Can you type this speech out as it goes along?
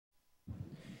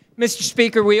Mr.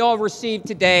 Speaker, we all received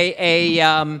today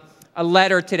a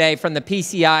letter today from the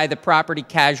PCI, the Property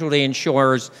Casualty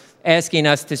Insurers, asking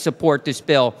us to support this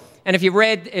bill. And if you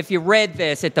read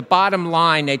this, at the bottom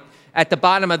line, at the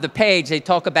bottom of the page, they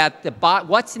talk about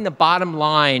what's in the bottom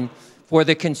line for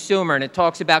the consumer, and it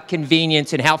talks about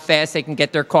convenience and how fast they can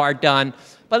get their car done.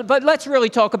 But let's really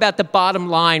talk about the bottom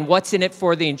line, what's in it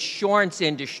for the insurance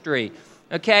industry,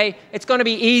 okay? It's going to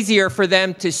be easier for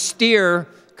them to steer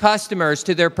customers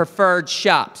to their preferred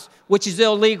shops, which is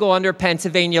illegal under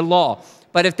Pennsylvania law.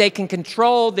 But if they can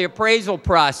control the appraisal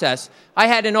process, I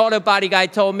had an auto body guy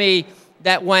told me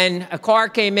that when a car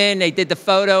came in, they did the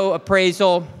photo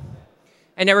appraisal,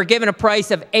 and they were given a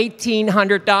price of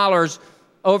 $1,800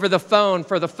 over the phone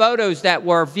for the photos that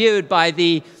were viewed by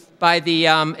the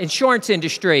insurance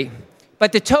industry.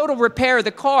 But the total repair of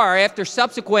the car after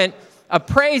subsequent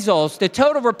appraisals, the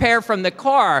total repair from the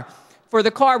car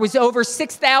was over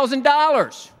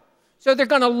 $6,000. So they're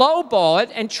going to lowball it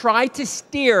and try to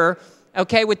steer,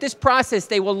 okay, with this process,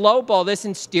 they will lowball this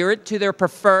and steer it to their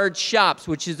preferred shops,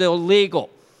 which is illegal,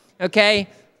 okay?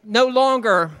 No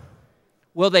longer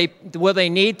will they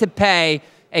need to pay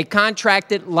a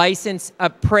contracted license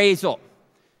appraisal,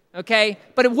 okay?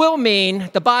 But it will mean,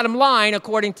 the bottom line,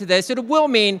 according to this, it will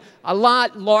mean a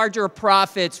lot larger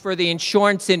profits for the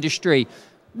insurance industry.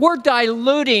 We're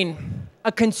diluting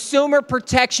a consumer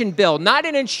protection bill, not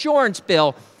an insurance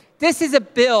bill. This is a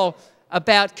bill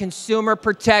about consumer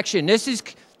protection.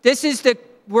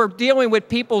 We're dealing with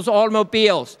people's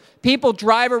automobiles. People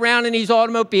drive around in these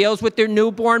automobiles with their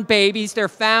newborn babies, their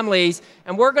families,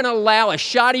 and we're going to allow a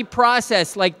shoddy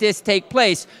process like this take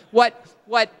place. What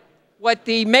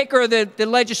the maker of the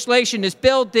legislation, this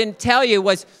bill, didn't tell you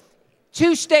was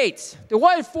 2 states. There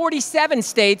were 47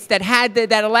 states that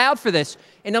allowed for this.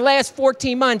 In the last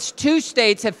 14 months, 2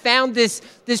 states have found this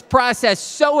process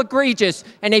so egregious,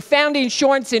 and they found the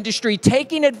insurance industry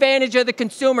taking advantage of the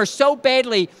consumer so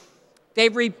badly,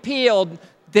 they've repealed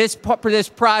this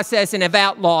process and have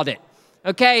outlawed it.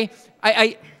 Okay?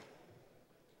 I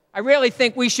really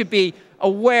think we should be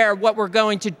aware of what we're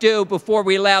going to do before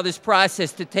we allow this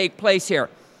process to take place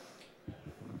here.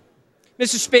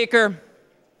 Mr. Speaker,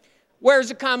 where's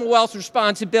the Commonwealth's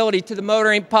responsibility to the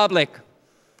motoring public?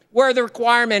 Where are the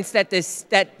requirements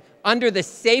that under the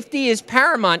safety is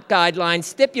paramount guidelines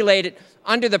stipulated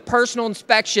under the personal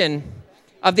inspection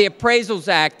of the Appraisals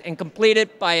Act and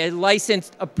completed by a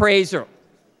licensed appraiser?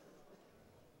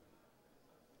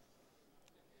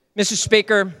 Mr.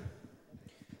 Speaker,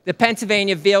 the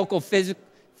Pennsylvania Vehicle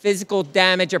Physical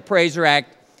Damage Appraiser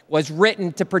Act was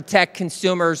written to protect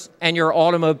consumers and your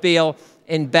automobile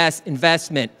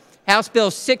investment. House Bill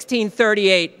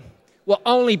 1638 will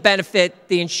only benefit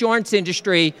the insurance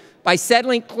industry by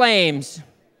settling claims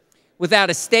without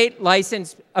a state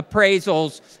licensed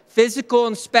appraisal's physical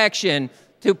inspection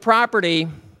to properly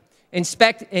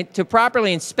inspect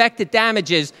the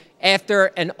damages after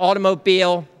an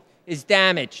automobile is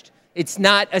damaged. It's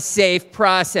not a safe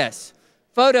process.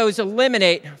 Photos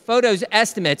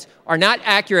estimates are not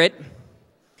accurate.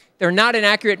 They're not an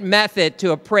accurate method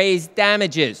to appraise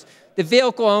damages. The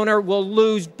vehicle owner will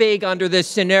lose big under this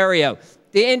scenario.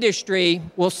 The industry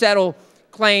will settle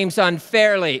claims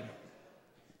unfairly.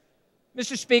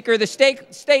 Mr. Speaker, the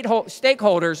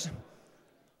stakeholders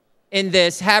in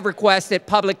this have requested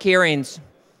public hearings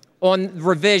on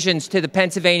revisions to the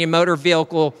Pennsylvania Motor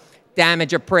Vehicle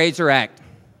Damage Appraiser Act,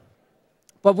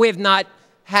 but we have not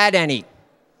had any.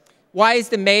 Why is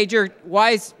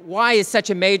such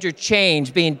a major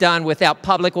change being done without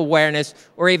public awareness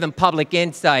or even public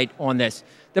insight on this?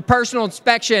 The personal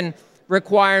inspection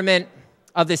requirement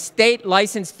of the state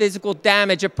licensed physical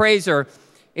damage appraiser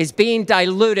is being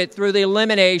diluted through the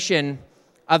elimination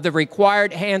of the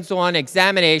required hands-on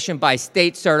examination by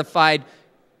state-certified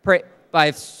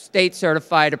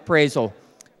appraisal.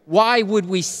 Why would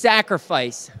we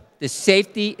sacrifice the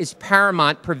safety is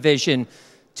paramount provision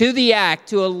to the Act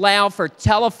to allow for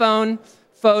telephone,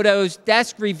 photos,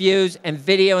 desk reviews, and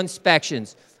video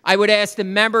inspections? I would ask the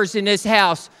members in this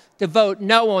House to vote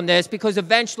no on this, because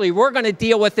eventually we're going to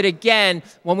deal with it again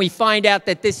when we find out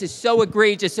that this is so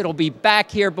egregious it'll be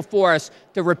back here before us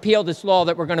to repeal this law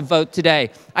that we're going to vote today.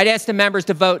 I'd ask the members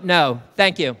to vote no.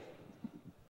 Thank you.